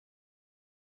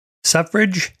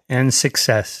Suffrage and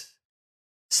Success.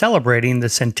 Celebrating the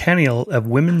Centennial of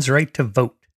Women's Right to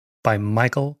Vote by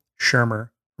Michael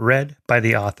Shermer, read by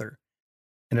the author,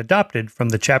 and adopted from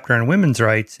the chapter on women's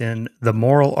rights in The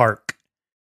Moral Arc,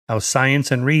 How Science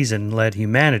and Reason Led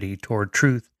Humanity Toward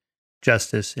Truth,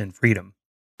 Justice, and Freedom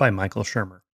by Michael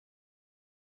Shermer.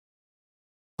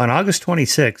 On August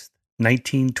 26,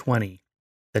 1920,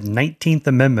 the 19th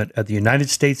Amendment of the United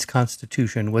States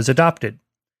Constitution was adopted,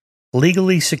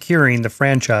 legally securing the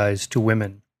franchise to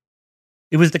women.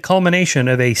 It was the culmination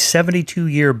of a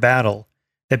 72-year battle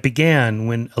that began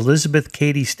when Elizabeth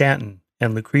Cady Stanton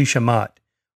and Lucretia Mott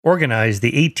organized the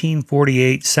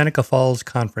 1848 Seneca Falls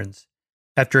Conference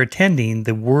after attending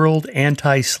the World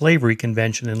Anti-Slavery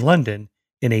Convention in London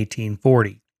in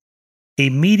 1840, a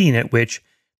meeting at which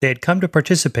they had come to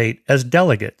participate as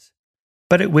delegates,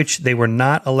 but at which they were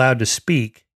not allowed to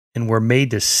speak and were made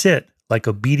to sit like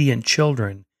obedient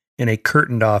children in a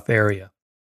curtained-off area.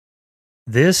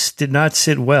 This did not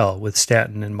sit well with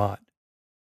Stanton and Mott.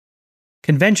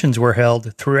 Conventions were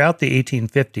held throughout the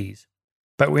 1850s,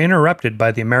 but were interrupted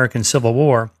by the American Civil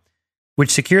War, which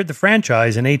secured the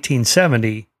franchise in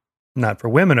 1870, not for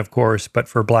women, of course, but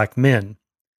for black men,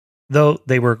 though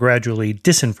they were gradually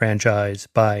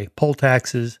disenfranchised by poll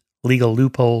taxes, legal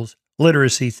loopholes,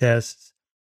 literacy tests,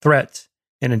 threats,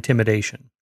 and intimidation.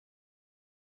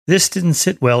 This didn't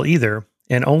sit well either,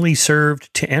 and only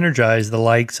served to energize the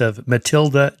likes of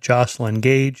Matilda Jocelyn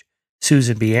Gage,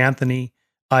 Susan B. Anthony,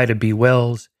 Ida B.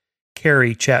 Wells,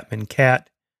 Carrie Chapman Catt,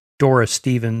 Doris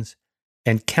Stevens,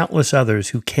 and countless others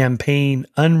who campaigned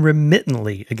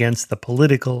unremittently against the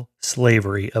political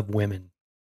slavery of women.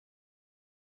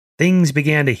 Things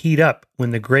began to heat up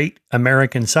when the great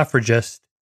American suffragist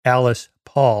Alice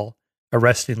Paul,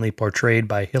 arrestingly portrayed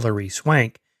by Hilary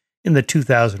Swank in the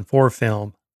 2004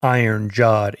 film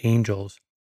Iron-Jawed Angels,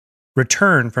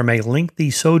 returned from a lengthy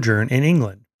sojourn in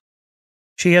England.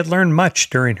 She had learned much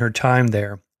during her time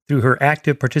there through her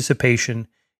active participation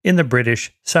in the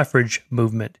British suffrage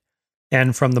movement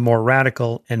and from the more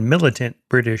radical and militant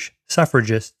British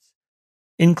suffragists,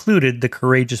 included the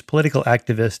courageous political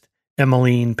activist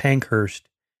Emmeline Pankhurst,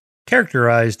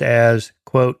 characterized as,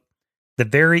 quote, the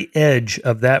very edge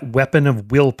of that weapon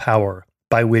of willpower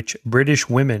by which British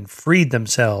women freed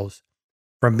themselves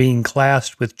from being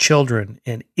classed with children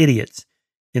and idiots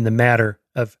in the matter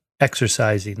of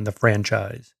exercising the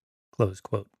franchise, close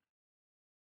quote.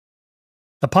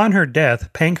 Upon her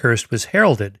death, Pankhurst was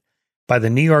heralded by the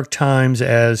New York Times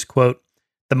as, quote,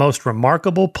 the most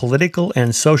remarkable political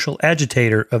and social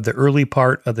agitator of the early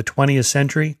part of the 20th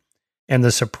century and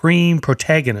the supreme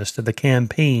protagonist of the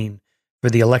campaign for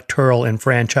the electoral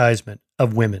enfranchisement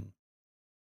of women.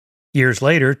 Years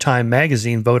later, Time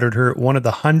magazine voted her one of the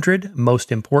 100 most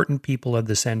important people of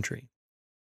the century.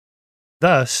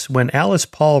 Thus, when Alice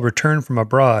Paul returned from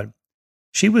abroad,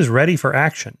 she was ready for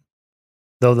action,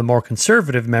 though the more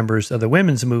conservative members of the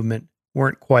women's movement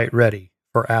weren't quite ready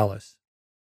for Alice.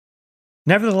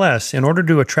 Nevertheless, in order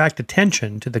to attract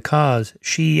attention to the cause,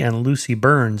 she and Lucy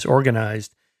Burns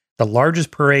organized the largest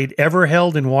parade ever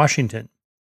held in Washington.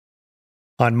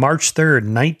 On March 3,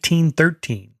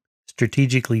 1913,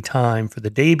 strategically timed for the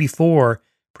day before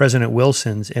President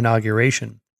Wilson's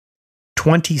inauguration,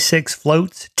 26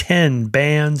 floats, 10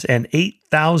 bands, and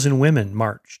 8,000 women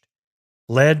marched,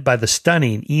 led by the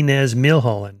stunning Inez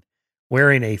Milholland,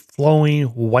 wearing a flowing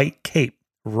white cape,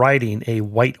 riding a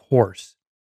white horse.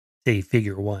 See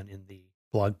Figure 1 in the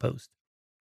blog post.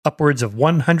 Upwards of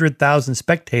 100,000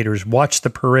 spectators watched the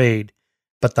parade,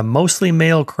 but the mostly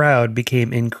male crowd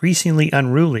became increasingly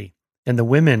unruly, and the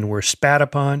women were spat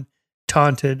upon,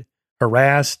 taunted,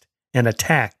 harassed, and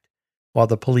attacked while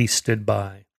the police stood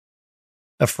by.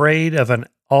 Afraid of an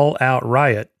all-out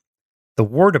riot, the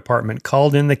War Department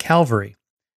called in the cavalry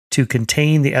to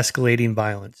contain the escalating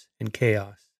violence and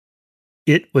chaos.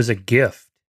 It was a gift.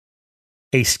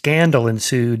 A scandal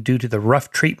ensued due to the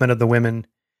rough treatment of the women,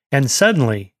 and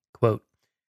suddenly, quote,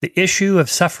 the issue of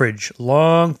suffrage,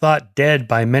 long thought dead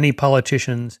by many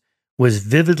politicians, was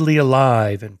vividly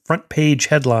alive in front-page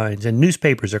headlines and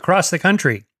newspapers across the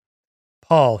country.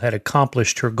 Paul had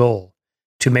accomplished her goal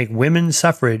to make women's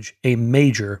suffrage a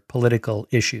major political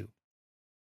issue.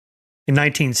 In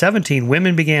 1917,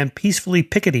 women began peacefully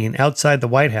picketing outside the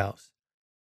White House,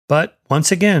 but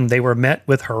once again they were met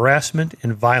with harassment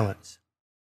and violence.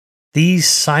 These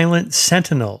silent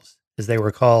sentinels, as they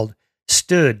were called,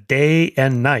 stood day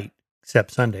and night,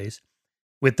 except Sundays,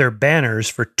 with their banners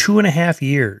for 2.5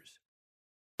 years.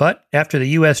 But after the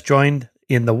U.S. joined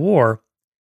in the war,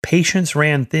 patience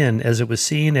ran thin as it was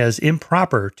seen as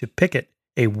improper to picket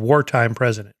a wartime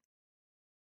president.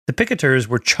 The picketers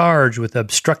were charged with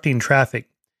obstructing traffic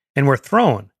and were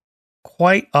thrown,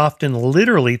 quite often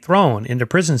literally thrown, into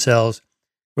prison cells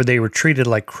where they were treated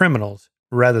like criminals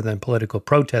rather than political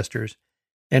protesters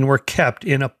and were kept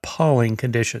in appalling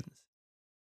conditions.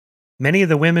 Many of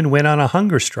the women went on a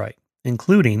hunger strike,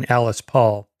 including Alice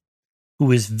Paul, who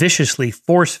was viciously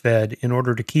force-fed in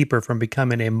order to keep her from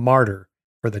becoming a martyr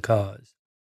for the cause.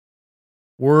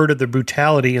 Word of the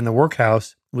brutality in the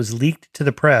workhouse was leaked to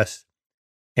the press,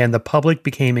 and the public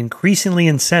became increasingly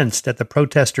incensed at the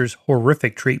protesters'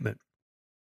 horrific treatment.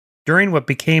 During what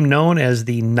became known as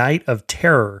the Night of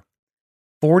Terror,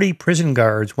 40 prison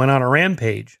guards went on a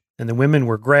rampage, and the women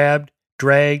were grabbed,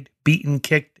 dragged, beaten,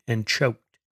 kicked, and choked.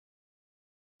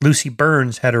 Lucy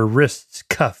Burns had her wrists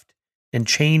cuffed and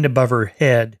chained above her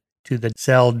head to the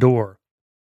cell door.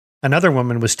 Another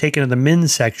woman was taken to the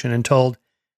men's section and told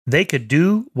they could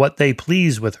do what they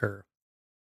pleased with her.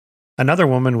 Another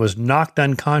woman was knocked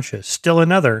unconscious. Still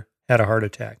another had a heart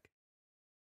attack.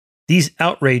 These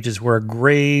outrages were a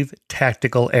grave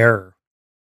tactical error.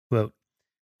 Quote,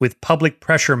 with public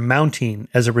pressure mounting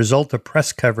as a result of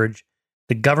press coverage,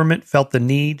 the government felt the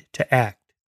need to act.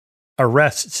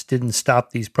 Arrests didn't stop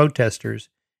these protesters.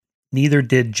 Neither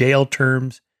did jail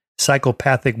terms,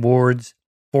 psychopathic wards,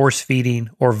 force feeding,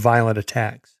 or violent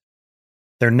attacks.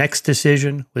 Their next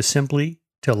decision was simply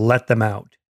to let them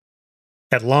out.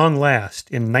 At long last,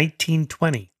 in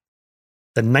 1920,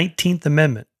 the 19th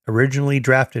Amendment, originally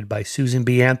drafted by Susan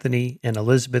B. Anthony and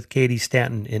Elizabeth Cady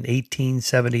Stanton in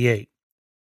 1878,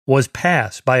 was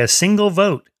passed by a single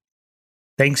vote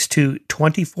thanks to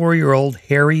 24-year-old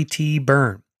Harry T.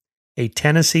 Byrne, a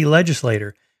Tennessee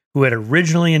legislator who had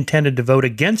originally intended to vote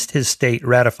against his state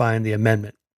ratifying the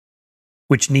amendment,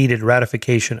 which needed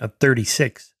ratification of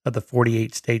 36 of the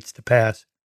 48 states to pass,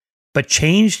 but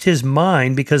changed his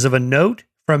mind because of a note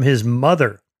from his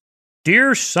mother.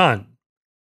 Dear son,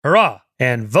 hurrah,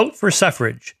 and vote for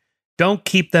suffrage. Don't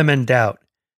keep them in doubt.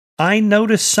 I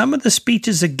noticed some of the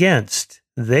speeches against.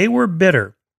 They were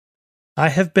bitter. I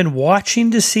have been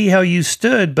watching to see how you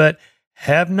stood, but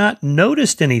have not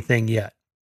noticed anything yet.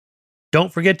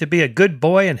 Don't forget to be a good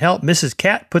boy and help Mrs.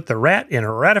 Cat put the rat in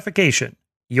ratification.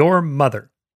 Your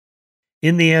mother.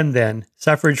 In the end, then,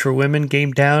 suffrage for women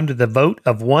came down to the vote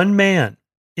of one man,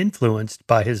 influenced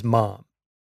by his mom.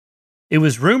 It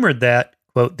was rumored that,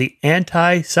 quote, the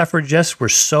anti-suffragists were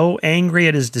so angry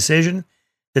at his decision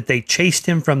that they chased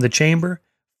him from the chamber,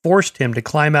 forced him to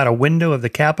climb out a window of the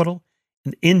Capitol,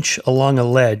 and inch along a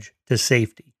ledge to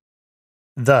safety.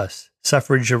 Thus,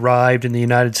 suffrage arrived in the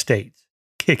United States,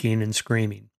 kicking and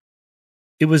screaming.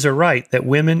 It was a right that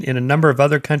women in a number of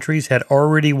other countries had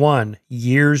already won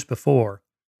years before,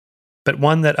 but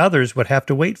one that others would have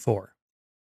to wait for.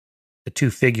 The two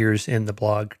figures in the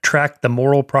blog tracked the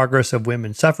moral progress of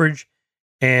women's suffrage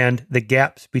and the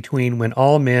gaps between when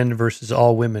all men versus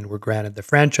all women were granted the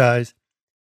franchise,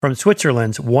 from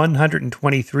Switzerland's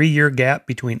 123-year gap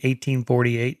between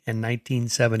 1848 and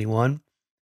 1971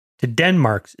 to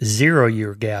Denmark's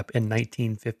 0-year gap in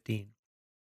 1915.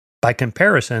 By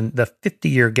comparison, the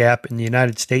 50-year gap in the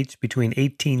United States between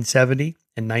 1870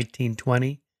 and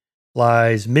 1920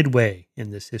 lies midway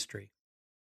in this history.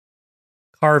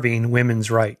 Carving women's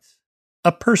rights,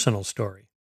 a personal story.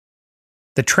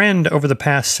 The trend over the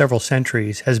past several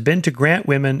centuries has been to grant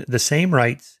women the same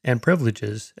rights and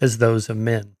privileges as those of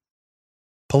men.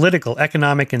 Political,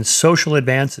 economic, and social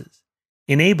advances,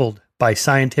 enabled by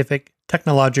scientific,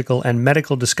 technological, and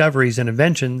medical discoveries and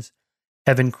inventions,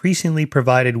 have increasingly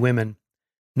provided women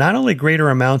not only greater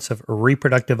amounts of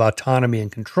reproductive autonomy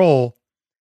and control,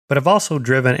 but have also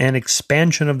driven an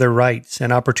expansion of their rights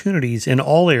and opportunities in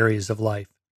all areas of life,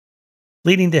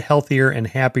 leading to healthier and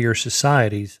happier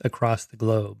societies across the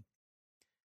globe.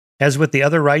 As with the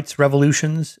other rights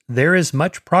revolutions, there is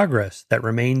much progress that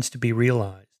remains to be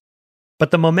realized. But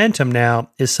the momentum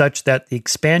now is such that the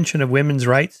expansion of women's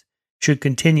rights should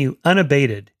continue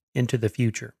unabated into the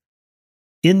future.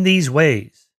 In these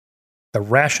ways, the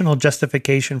rational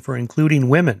justification for including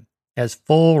women as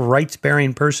full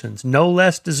rights-bearing persons, no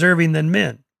less deserving than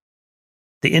men,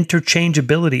 the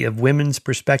interchangeability of women's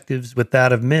perspectives with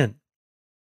that of men,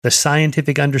 the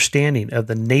scientific understanding of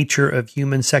the nature of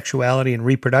human sexuality and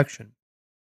reproduction,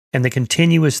 and the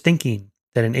continuous thinking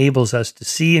that enables us to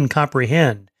see and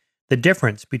comprehend the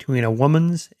difference between a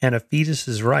woman's and a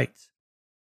fetus's rights.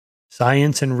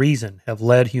 Science and reason have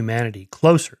led humanity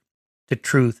closer to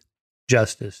truth,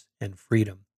 justice, and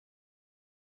freedom.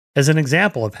 As an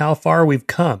example of how far we've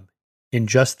come in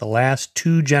just the last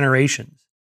 2 generations,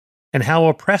 and how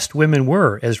oppressed women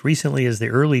were as recently as the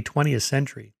early 20th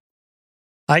century,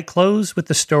 I close with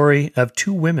the story of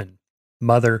 2 women,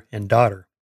 mother and daughter,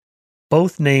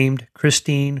 both named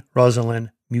Christine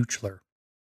Rosalind Muchler.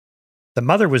 The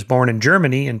mother was born in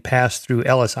Germany and passed through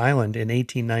Ellis Island in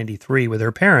 1893 with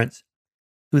her parents,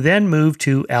 who then moved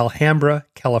to Alhambra,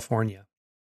 California.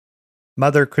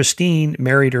 Mother Christine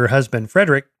married her husband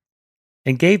Frederick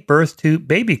and gave birth to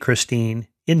baby Christine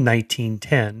in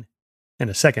 1910 and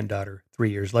a second daughter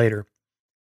 3 years later.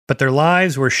 But their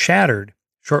lives were shattered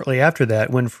shortly after that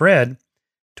when Fred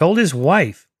told his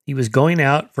wife he was going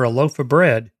out for a loaf of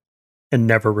bread and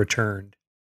never returned.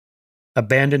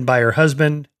 Abandoned by her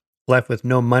husband, left with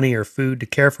no money or food to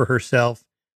care for herself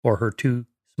or her 2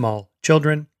 small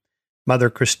children, Mother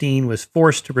Christine was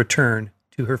forced to return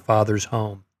to her father's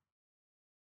home.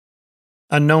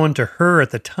 Unknown to her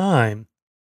at the time,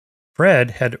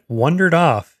 Fred had wandered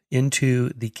off into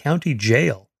the county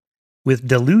jail with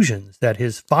delusions that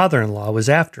his father-in-law was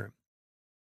after him.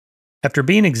 After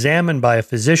being examined by a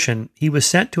physician, he was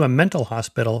sent to a mental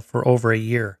hospital for over a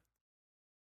year.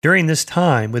 During this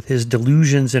time, with his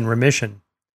delusions in remission,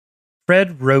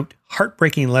 Fred wrote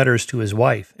heartbreaking letters to his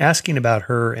wife, asking about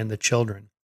her and the children.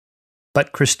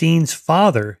 But Christine's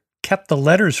father kept the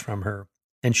letters from her,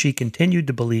 and she continued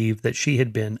to believe that she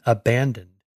had been abandoned.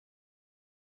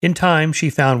 In time,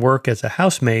 she found work as a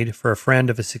housemaid for a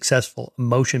friend of a successful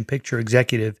motion picture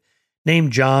executive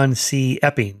named John C.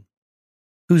 Epping,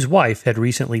 whose wife had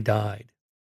recently died.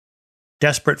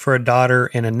 Desperate for a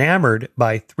daughter and enamored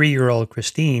by 3-year-old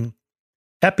Christine,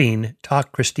 Epping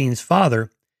talked Christine's father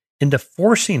into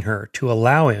forcing her to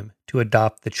allow him to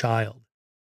adopt the child.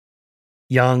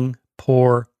 Young,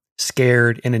 poor,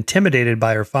 scared, and intimidated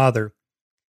by her father,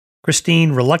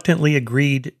 Christine reluctantly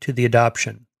agreed to the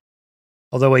adoption,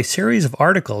 although a series of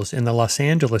articles in the Los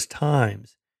Angeles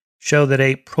Times show that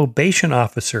a probation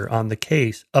officer on the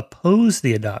case opposed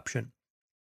the adoption,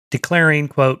 declaring,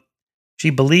 quote, she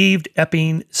believed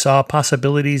Epping saw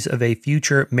possibilities of a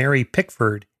future Mary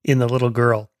Pickford in the little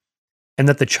girl, and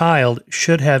that the child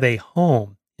should have a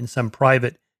home in some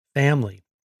private family,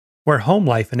 where home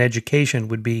life and education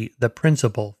would be the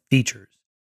principal features,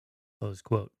 close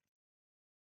quote.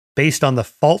 Based on the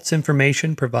false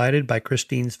information provided by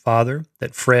Christine's father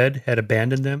that Fred had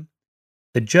abandoned them,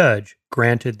 the judge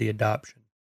granted the adoption.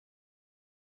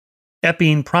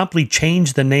 Epping promptly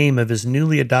changed the name of his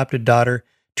newly adopted daughter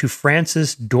to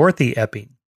Frances Dorothy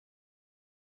Epping,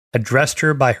 addressed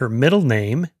her by her middle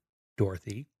name,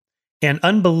 Dorothy, and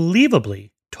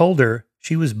unbelievably told her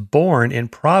she was born in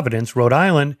Providence, Rhode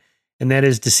Island, and that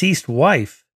his deceased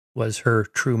wife was her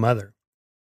true mother.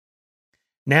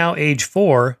 Now age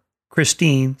 4,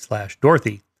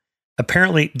 Christine/Dorothy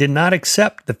apparently did not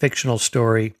accept the fictional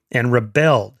story and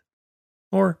rebelled,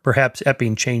 or perhaps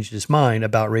Epping changed his mind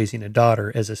about raising a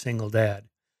daughter as a single dad,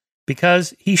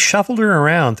 because he shuffled her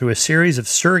around through a series of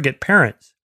surrogate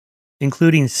parents,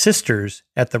 including sisters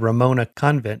at the Ramona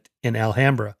Convent in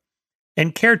Alhambra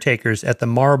and caretakers at the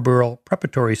Marlboro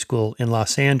Preparatory School in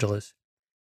Los Angeles,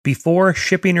 before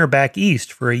shipping her back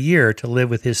east for a year to live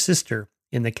with his sister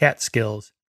in the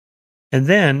Catskills, and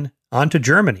then on to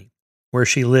Germany, where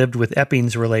she lived with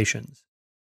Epping's relations.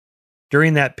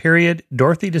 During that period,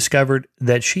 Dorothy discovered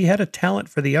that she had a talent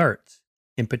for the arts,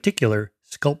 in particular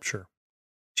sculpture.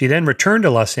 She then returned to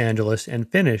Los Angeles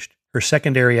and finished her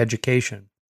secondary education,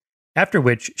 after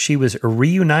which she was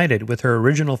reunited with her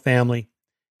original family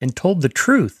and told the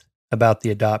truth about the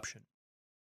adoption.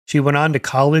 She went on to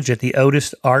college at the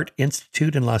Otis Art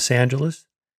Institute in Los Angeles,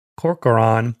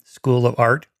 Corcoran School of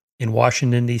Art in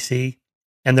Washington, D.C.,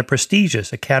 and the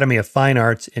prestigious Academy of Fine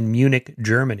Arts in Munich,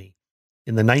 Germany,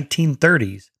 in the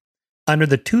 1930s, under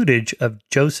the tutelage of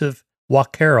Joseph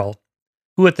Wackerl,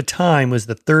 who at the time was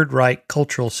the Third Reich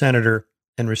cultural senator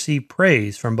and received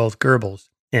praise from both Goebbels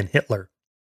and Hitler.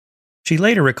 She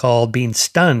later recalled being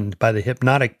stunned by the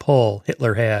hypnotic pull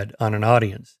Hitler had on an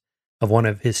audience of one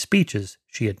of his speeches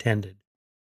she attended.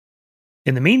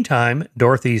 In the meantime,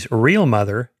 Dorothy's real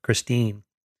mother, Christine,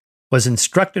 was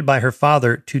instructed by her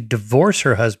father to divorce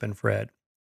her husband, Fred,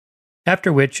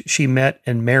 after which she met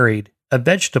and married a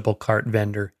vegetable cart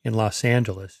vendor in Los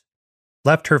Angeles,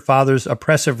 left her father's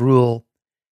oppressive rule,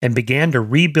 and began to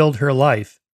rebuild her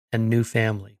life and new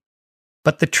family.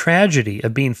 But the tragedy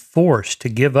of being forced to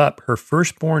give up her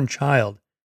firstborn child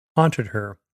haunted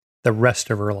her the rest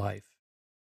of her life.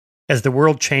 As the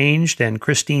world changed and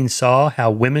Christine saw how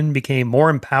women became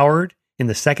more empowered in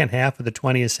the second half of the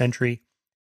 20th century,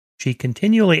 she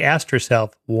continually asked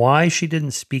herself why she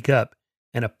didn't speak up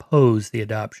and oppose the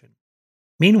adoption.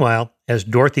 Meanwhile, as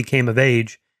Dorothy came of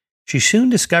age, she soon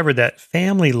discovered that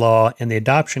family law and the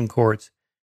adoption courts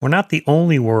were not the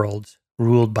only worlds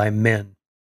ruled by men.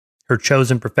 Her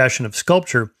chosen profession of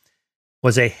sculpture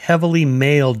was a heavily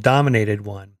male-dominated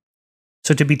one,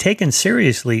 So to be taken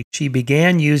seriously, she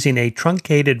began using a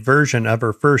truncated version of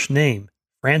her first name,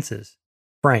 Frances,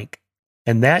 Frank,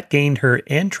 and that gained her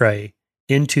entree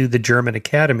into the German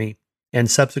Academy and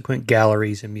subsequent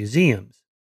galleries and museums.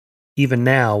 Even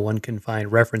now, one can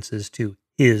find references to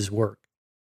his work.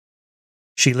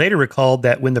 She later recalled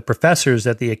that when the professors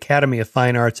at the Academy of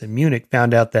Fine Arts in Munich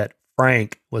found out that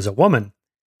Frank was a woman,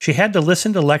 she had to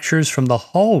listen to lectures from the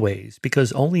hallways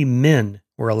because only men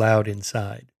were allowed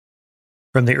inside.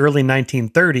 From the early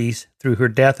 1930s through her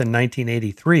death in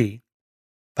 1983,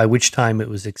 by which time it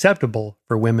was acceptable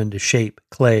for women to shape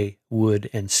clay, wood,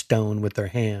 and stone with their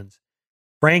hands,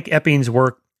 Frank Epping's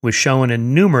work was shown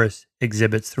in numerous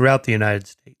exhibits throughout the United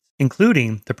States,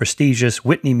 including the prestigious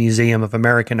Whitney Museum of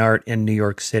American Art in New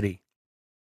York City.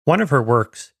 One of her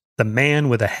works, The Man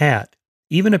with a Hat,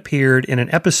 even appeared in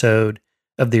an episode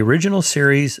of the original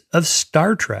series of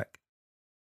Star Trek.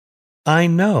 I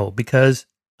know because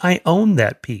I own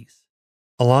that piece,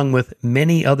 along with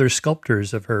many other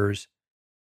sculptures of hers,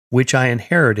 which I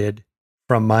inherited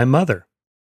from my mother.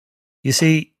 You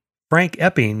see, Frank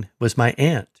Epping was my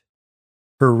aunt.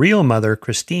 Her real mother,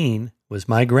 Christine, was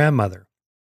my grandmother,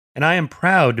 and I am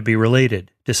proud to be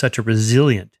related to such a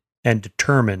resilient and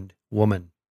determined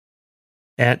woman.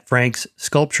 Aunt Frank's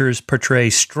sculptures portray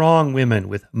strong women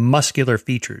with muscular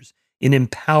features in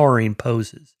empowering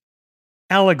poses,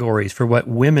 allegories for what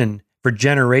women for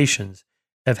generations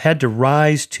have had to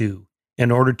rise to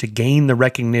in order to gain the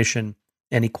recognition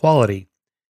and equality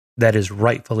that is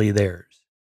rightfully theirs.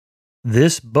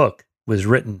 This book was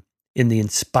written in the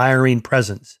inspiring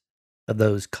presence of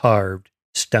those carved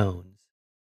stones.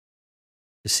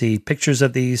 To see pictures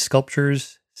of these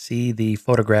sculptures, see the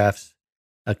photographs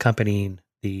accompanying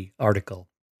the article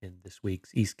in this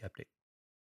week's eSkeptic.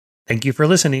 Thank you for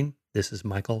listening. This is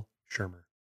Michael Shermer.